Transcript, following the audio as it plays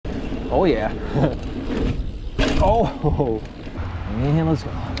Oh yeah. Oh, and let's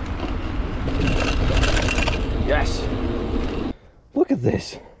go. Yes. Look at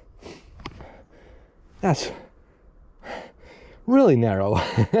this. That's really narrow.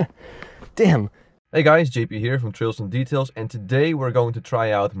 Damn. Hey guys, JP here from Trails and Details, and today we're going to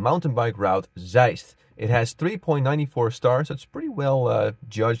try out mountain bike route Zeist. It has 3.94 stars. It's pretty well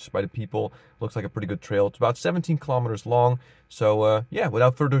judged by the people. Looks like a pretty good trail. It's about 17 kilometers long. So yeah,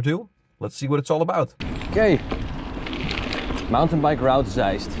 without further ado, let's see what it's all about. Okay, mountain bike route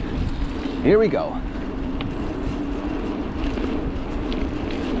Zeist. Here we go.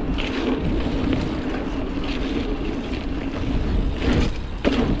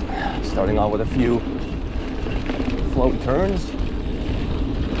 Starting off with a few float turns,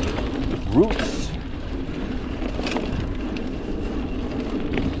 roots.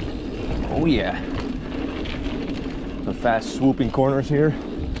 Oh yeah. Some fast swooping corners here.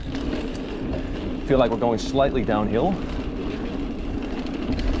 Feel like we're going slightly downhill.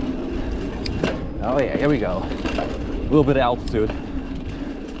 Oh yeah, here we go. A little bit of altitude.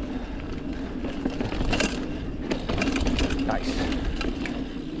 Nice.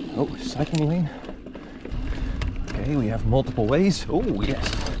 Oh, cycling lane. Okay, we have multiple ways. Oh, yes.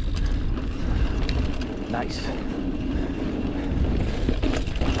 Nice.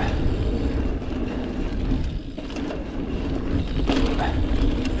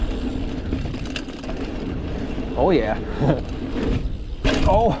 Oh, yeah.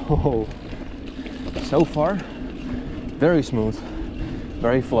 Oh, so far, very smooth,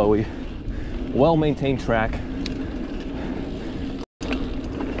 very flowy, well-maintained track.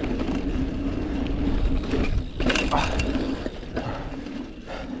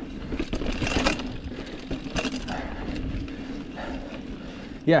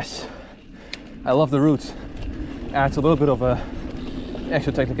 Yes, I love the route. Adds a little bit of a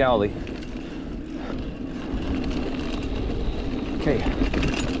extra technicality. Okay,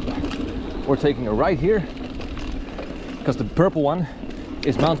 we're taking a right here because the purple one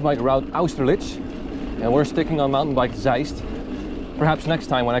is mountain bike route Austerlitz, and we're sticking on mountain bike Zeist. Perhaps next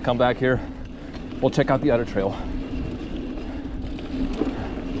time when I come back here, we'll check out the other trail.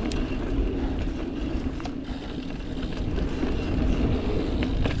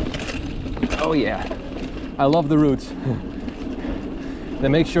 Oh yeah, I love the routes. They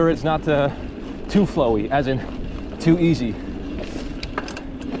make sure it's not too flowy, as in too easy.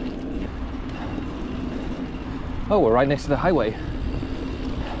 Oh, we're right next to the highway.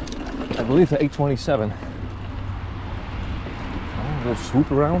 I believe the 827. Oh, we'll swoop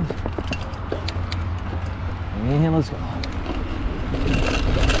around. And let's go.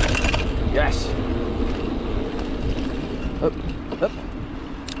 Yes. Up, up.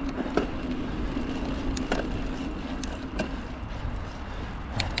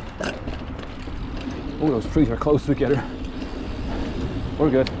 Oh, those trees are close together. We're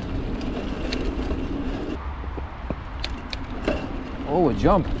good. Oh, a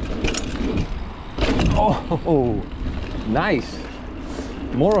jump. Oh, nice.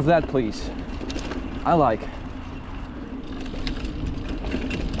 More of that, please. I like.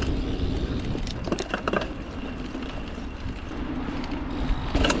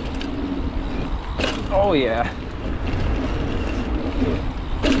 Oh, yeah.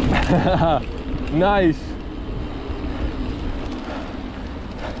 Nice.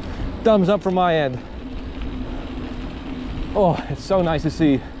 Thumbs up from my end. Oh, it's so nice to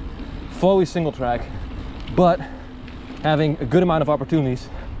see flowy single track, but having a good amount of opportunities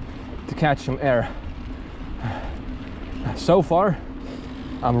to catch some air. So far,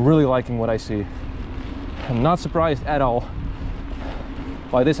 I'm really liking what I see. I'm not surprised at all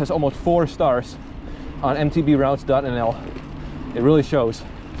why this has almost 4 stars on MTBRoutes.nl. It really shows.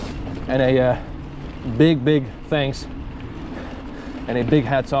 And a big thanks and a big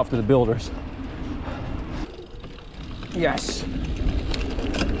hats off to the builders. Yes.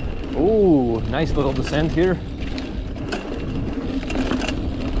 Ooh, nice little descent here.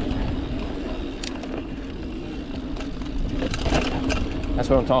 That's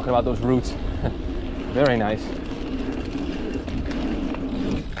what I'm talking about, those routes. Very nice.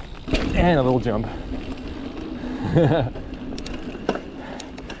 And a little jump.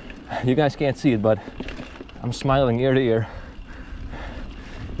 You guys can't see it, but I'm smiling ear to ear.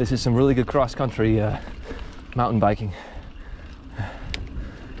 This is some really good cross-country mountain biking.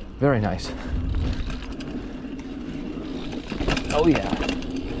 Very nice. Oh yeah.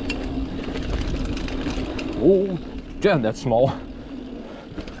 Oh, damn, that's small.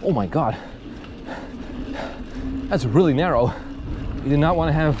 Oh my God. That's really narrow. You do not want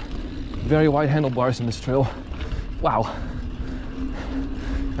to have very wide handlebars in this trail. Wow.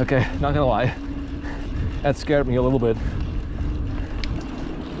 Okay, not gonna lie, that scared me a little bit.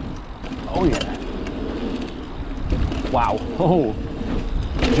 Oh yeah. Wow. Oh,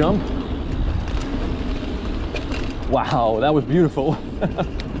 jump. Wow, that was beautiful.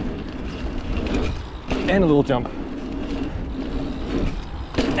 And a little jump.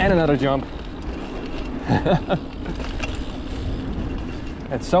 And another jump.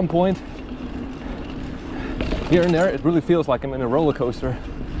 At some point, here and there, it really feels like I'm in a roller coaster.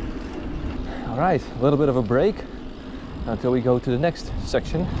 All right, a little bit of a break until we go to the next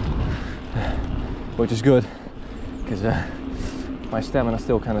section, which is good because my stamina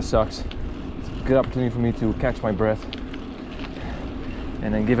still kind of sucks. It's a good opportunity for me to catch my breath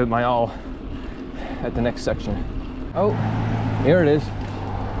and then give it my all at the next section. Oh, here it is.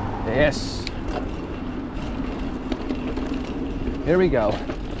 Yes. Here we go.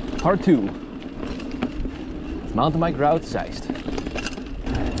 Part 2. Mountain Bike Route Zeist.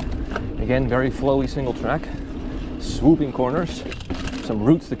 Again, very flowy single track. Swooping corners. Some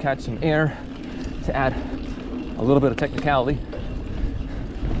roots to catch some air. To add a little bit of technicality.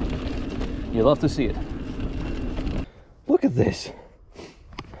 You love to see it. Look at this.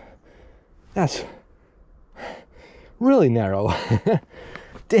 That's really narrow.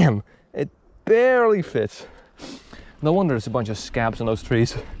 Damn, it barely fits. No wonder there's a bunch of scabs on those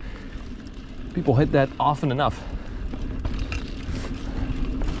trees. People hit that often enough.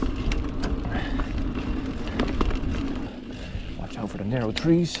 Watch out for the narrow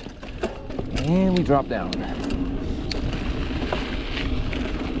trees. And we drop down.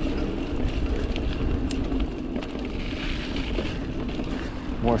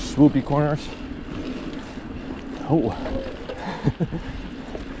 More swoopy corners. Oh.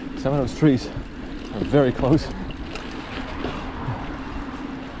 Some of those trees are very close.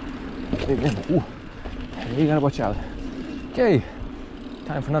 Ooh. You gotta watch out. Okay,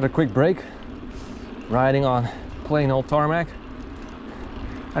 time for another quick break. Riding on plain old tarmac.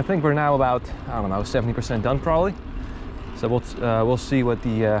 I think we're now about, I don't know, 70% done probably. So we'll see what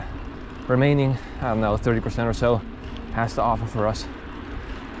the remaining, I don't know, 30% or so has to offer for us.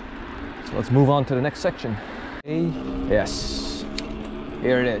 So let's move on to the next section. Yes,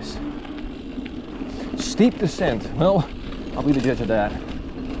 here it is. Steep descent. Well, I'll be the judge of that.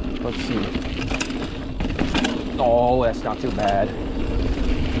 Let's see. Oh, that's not too bad.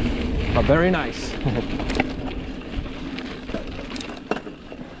 But very nice.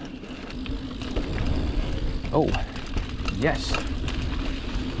 Oh, yes.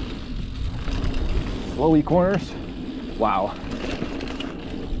 Flowy corners. Wow.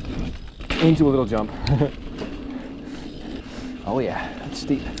 Into a little jump. Oh yeah, that's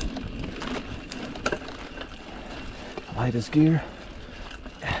steep. Lightest gear.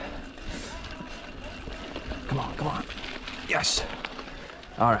 Come on, come on. Yes.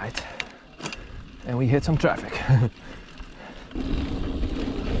 All right. And we hit some traffic.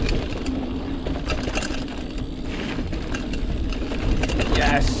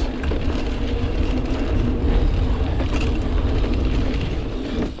 Yes.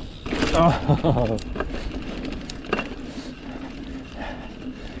 Oh.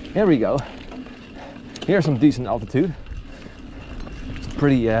 Here we go. Here's some decent altitude. Some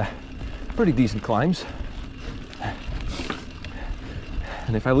pretty decent climbs.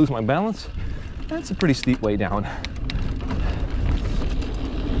 And if I lose my balance, that's a pretty steep way down.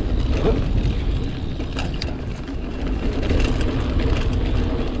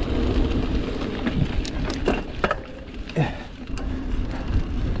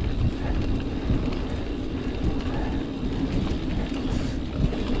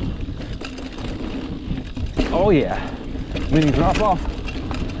 Oh yeah, mini drop off.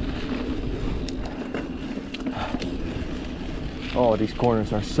 Oh, these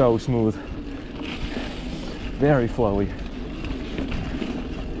corners are so smooth. Very flowy.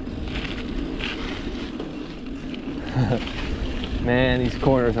 Man, these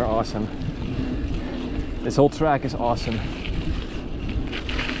corners are awesome. This whole track is awesome.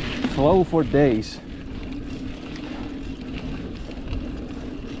 Flow for days.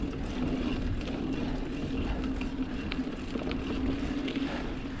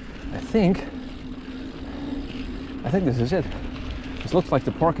 I think this is it. This looks like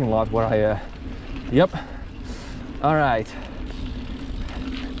the parking lot where I, yep. All right.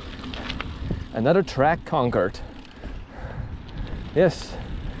 Another track conquered. Yes,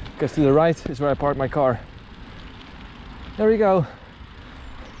 because to the right is where I parked my car. There we go.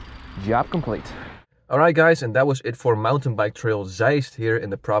 Job complete. All right, guys, and that was it for Mountain Bike Trail Zeist here in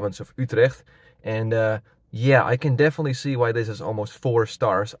the province of Utrecht. And yeah, I can definitely see why this is almost 4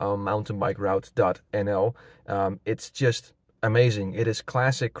 stars on mountainbikeroute.nl. It's just amazing. It is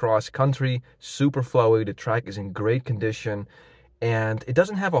classic cross country, super flowy. The track is in great condition. And it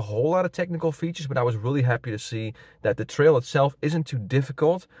doesn't have a whole lot of technical features, but I was really happy to see that the trail itself isn't too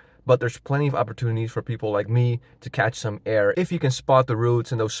difficult, but there's plenty of opportunities for people like me to catch some air. If you can spot the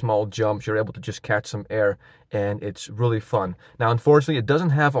roots and those small jumps, you're able to just catch some air, and it's really fun. Now, unfortunately, it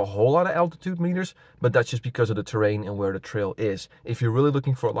doesn't have a whole lot of altitude meters, but that's just because of the terrain and where the trail is. If you're really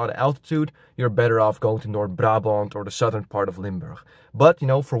looking for a lot of altitude, you're better off going to North Brabant or the southern part of Limburg. But, you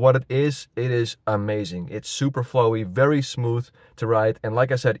know, for what it is amazing. It's super flowy, very smooth to ride, and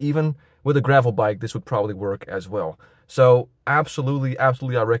like I said, even with a gravel bike, this would probably work as well. So absolutely, I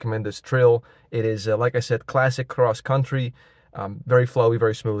recommend this trail. It is, like I said, classic cross country, very flowy,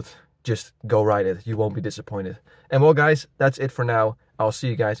 very smooth. Just go ride it. You won't be disappointed. And well, guys, that's it for now. I'll see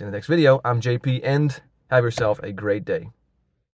you guys in the next video. I'm JP, and have yourself a great day.